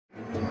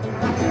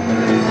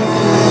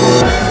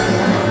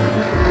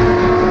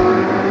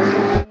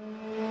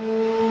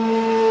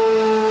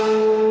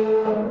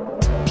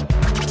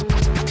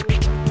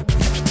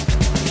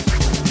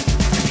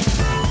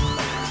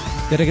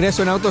De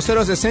regreso en Auto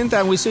 060,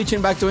 and we're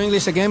switching back to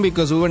English again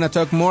because we want to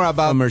talk more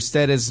about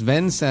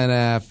Mercedes-Benz,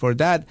 and for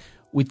that,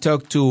 we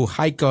talked to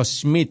Hiko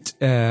Schmidt,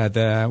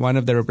 one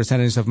of the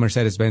representatives of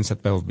Mercedes-Benz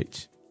at Pebble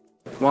Beach.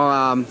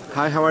 Well,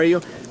 hi, how are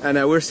you?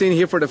 And we're seeing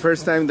here for the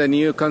first time the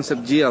new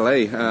Concept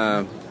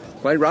GLA.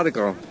 Quite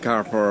radical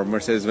car for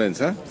Mercedes-Benz,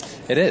 huh?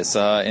 It is,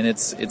 and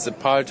it's a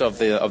part of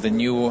the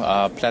new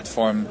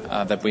platform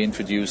that we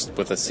introduced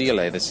with the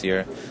CLA this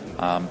year,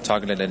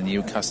 targeted at a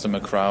new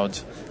customer crowd.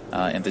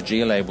 And the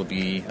GLA will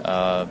be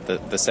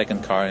the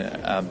second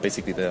car,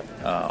 basically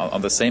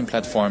on the same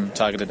platform,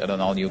 targeted at an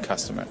all-new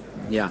customer.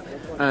 Yeah,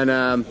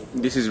 and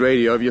this is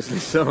radio, obviously,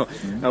 so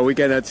we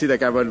cannot see the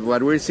car. But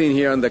what we're seeing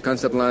here on the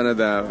concept line of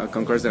the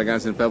Concours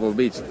d'Elegance in Pebble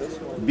Beach,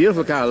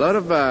 beautiful car, a lot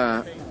of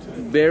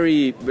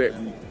very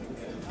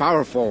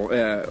powerful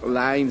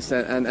lines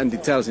and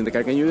details in the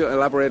car. Can you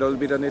elaborate a little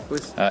bit on it,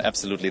 please?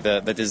 Absolutely.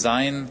 The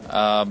design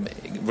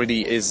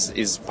really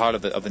is part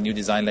of the new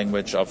design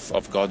language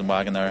of Gordon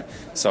Wagoner.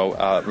 So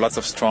lots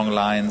of strong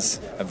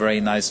lines, a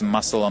very nice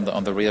muscle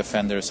on the rear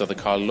fender. So the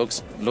car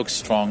looks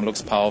strong,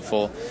 looks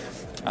powerful.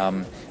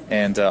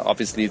 And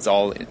obviously it's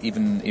all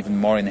even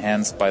more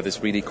enhanced by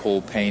this really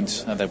cool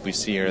paint that we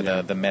see here,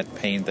 the matte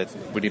paint that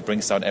really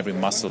brings out every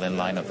muscle and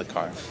line of the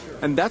car.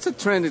 And that's a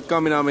trend that's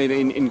coming up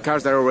in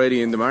cars that are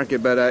already in the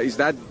market, but is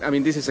that, I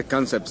mean, this is a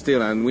concept still,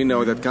 and we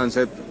know that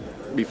concept,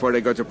 before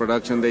they go to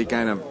production, they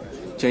kind of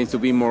change to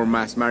be more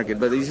mass market,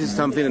 but is this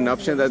something, an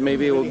option that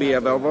maybe will be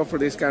available for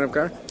this kind of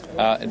car?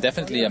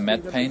 Definitely a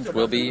matte paint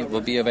will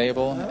be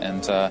available,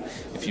 and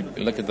if you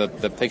look at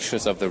the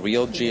pictures of the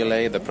real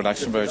GLA, the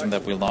production version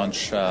that we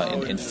launch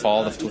in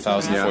fall of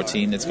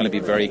 2014, it's going to be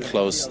very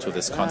close to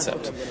this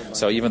concept.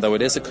 So even though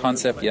it is a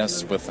concept,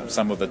 yes, with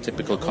some of the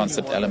typical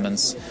concept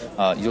elements,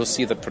 you'll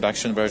see the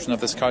production version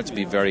of this car to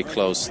be very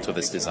close to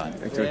this design.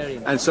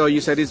 And so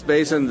you said it's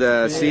based on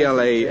the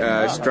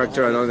CLA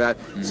structure and all that.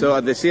 So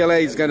the CLA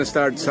is going to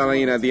start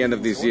selling at the end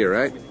of this year,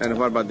 right? And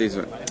what about this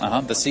one?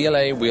 The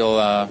CLA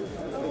will...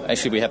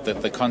 Actually, we had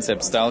the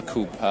concept style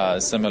coupe,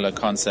 similar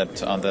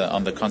concept on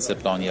the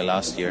concept launch year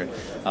last year.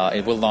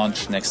 It will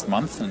launch next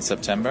month in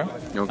September,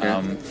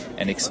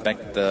 and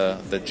expect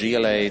the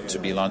GLA to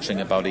be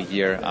launching about a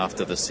year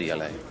after the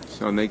CLA.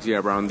 So next year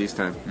around this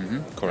time.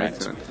 Correct.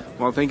 Excellent.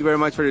 Well, thank you very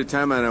much for your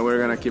time, and we're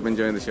going to keep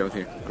enjoying the show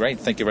here. Great,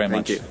 thank you very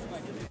much. Thank you.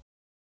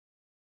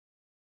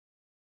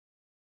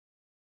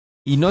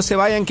 Y no se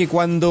vayan, que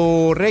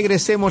cuando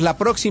regresemos la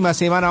próxima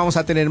semana vamos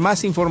a tener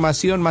más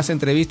información, más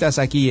entrevistas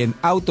aquí en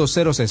Auto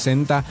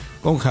 060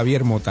 con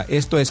Javier Mota.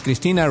 Esto es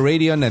Cristina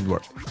Radio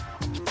Network.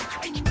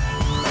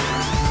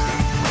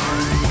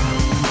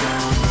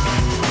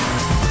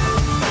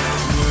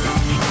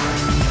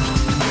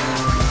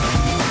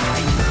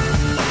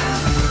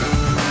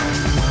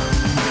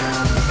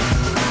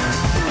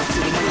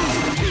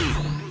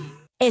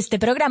 Este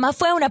programa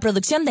fue una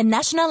producción de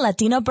National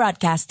Latino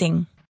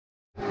Broadcasting.